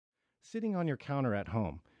sitting on your counter at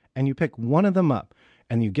home and you pick one of them up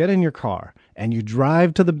and you get in your car and you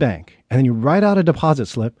drive to the bank and then you write out a deposit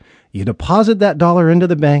slip, you deposit that dollar into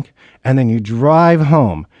the bank, and then you drive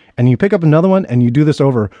home and you pick up another one and you do this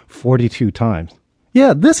over 42 times.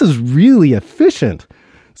 Yeah, this is really efficient.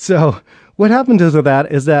 So what happened is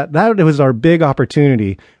that was our big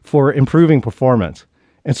opportunity for improving performance.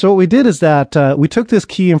 And so what we did is that we took this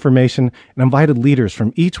key information and invited leaders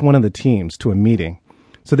from each one of the teams to a meeting.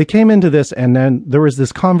 So they came into this, and then there was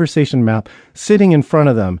this conversation map sitting in front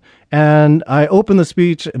of them. And I opened the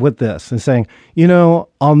speech with this and saying,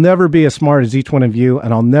 I'll never be as smart as each one of you,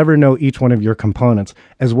 and I'll never know each one of your components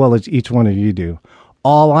as well as each one of you do.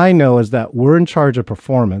 All I know is that we're in charge of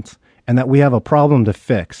performance and that we have a problem to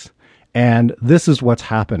fix. And this is what's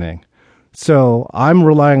happening. So I'm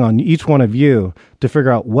relying on each one of you to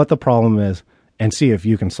figure out what the problem is and see if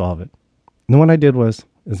you can solve it. And what I did is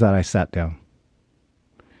that I sat down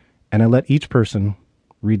and I let each person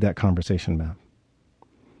read that conversation map.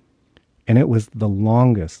 And it was the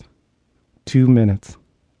longest 2 minutes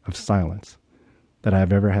of silence that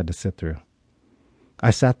I've ever had to sit through.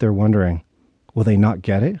 I sat there wondering, will they not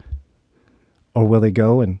get it? Or will they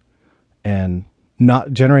go and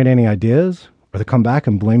not generate any ideas? Or they come back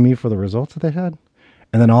and blame me for the results that they had?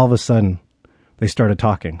 And then all of a sudden, they started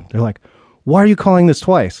talking. They're like, why are you calling this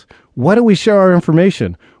twice? Why don't we share our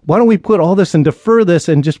information? Why don't we put all this and defer this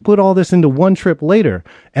and just put all this into one trip later?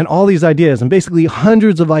 And all these ideas, and basically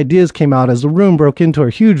hundreds of ideas came out as the room broke into a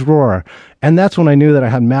huge roar. And that's when I knew that I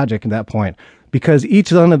had magic at that point, because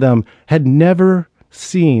each one of them had never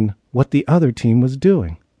seen what the other team was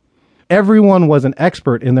doing. Everyone was an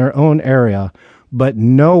expert in their own area, but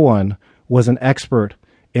no one was an expert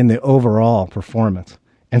in the overall performance.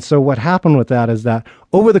 And so what happened with that is that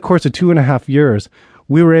over the course of 2.5 years,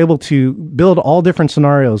 we were able to build all different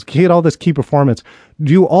scenarios, get all this key performance,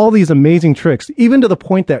 do all these amazing tricks, even to the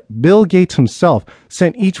point that Bill Gates himself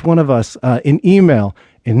sent each one of us an email.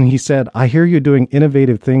 And he said, I hear you're doing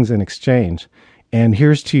innovative things in exchange, and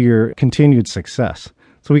here's to your continued success.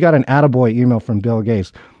 So we got an attaboy email from Bill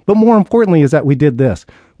Gates. But more importantly is that we did this.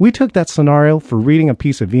 We took that scenario for reading a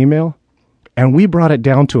piece of email, and we brought it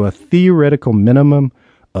down to a theoretical minimum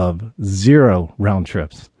of 0 round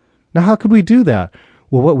trips. Now, how could we do that?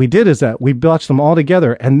 Well, what we did is that we batched them all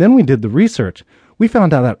together, and then we did the research. We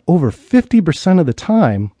found out that over 50% of the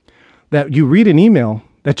time that you read an email,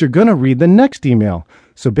 that you're going to read the next email.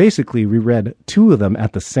 So basically, we read 2 of them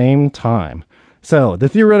at the same time. So the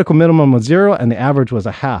theoretical minimum was 0, and the average was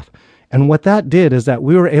 1/2. And what that did is that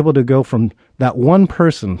we were able to go from that one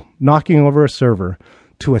person knocking over a server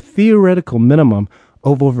to a theoretical minimum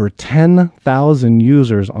of over 10,000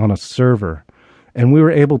 users on a server. And we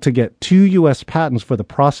were able to get 2 U.S. patents for the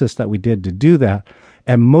process that we did to do that.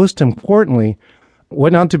 And most importantly,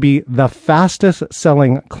 went on to be the fastest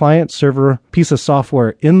selling client server piece of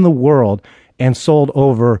software in the world and sold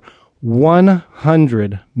over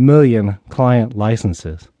 100 million client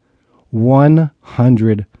licenses.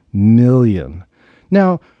 100 million.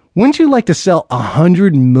 Now, wouldn't you like to sell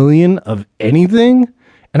 100 million of anything?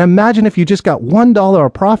 And imagine if you just got $1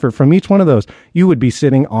 of profit from each one of those, you would be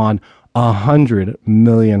sitting on $100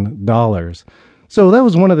 million. So that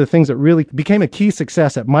was one of the things that really became a key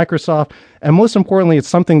success at Microsoft. And most importantly, it's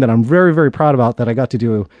something that I'm very, very proud about that I got to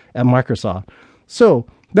do at Microsoft. So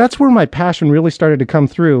that's where my passion really started to come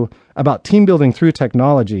through about team building through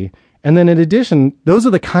technology. And then in addition, those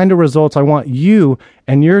are the kind of results I want you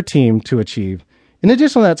and your team to achieve. In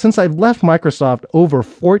addition to that, since I've left Microsoft over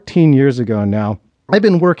 14 years ago now, I've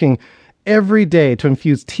been working every day to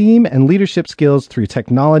infuse team and leadership skills through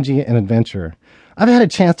technology and adventure. I've had a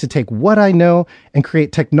chance to take what I know and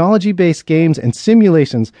create technology-based games and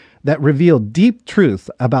simulations that reveal deep truth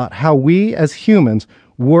about how we as humans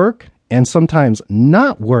work and sometimes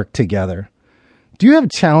not work together. Do you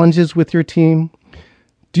have challenges with your team?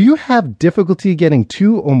 Do you have difficulty getting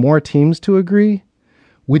 2 or more teams to agree?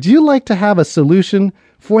 Would you like to have a solution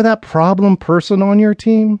for that problem person on your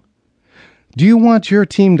team? Do you want your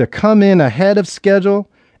team to come in ahead of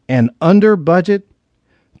schedule and under budget?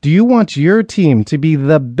 Do you want your team to be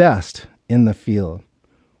the best in the field?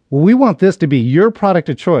 Well, we want this to be your product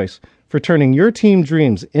of choice for turning your team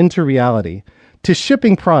dreams into reality, to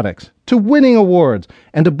shipping products, to winning awards,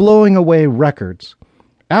 and to blowing away records.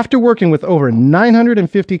 After working with over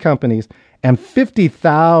 950 companies and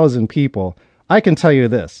 50,000 people, I can tell you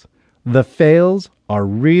this: the fails are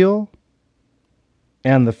real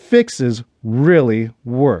and the fixes really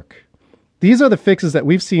work. These are the fixes that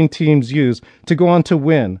we've seen teams use to go on to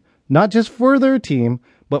win, not just for their team,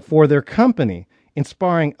 but for their company,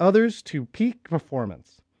 inspiring others to peak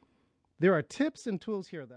performance. There are tips and tools here that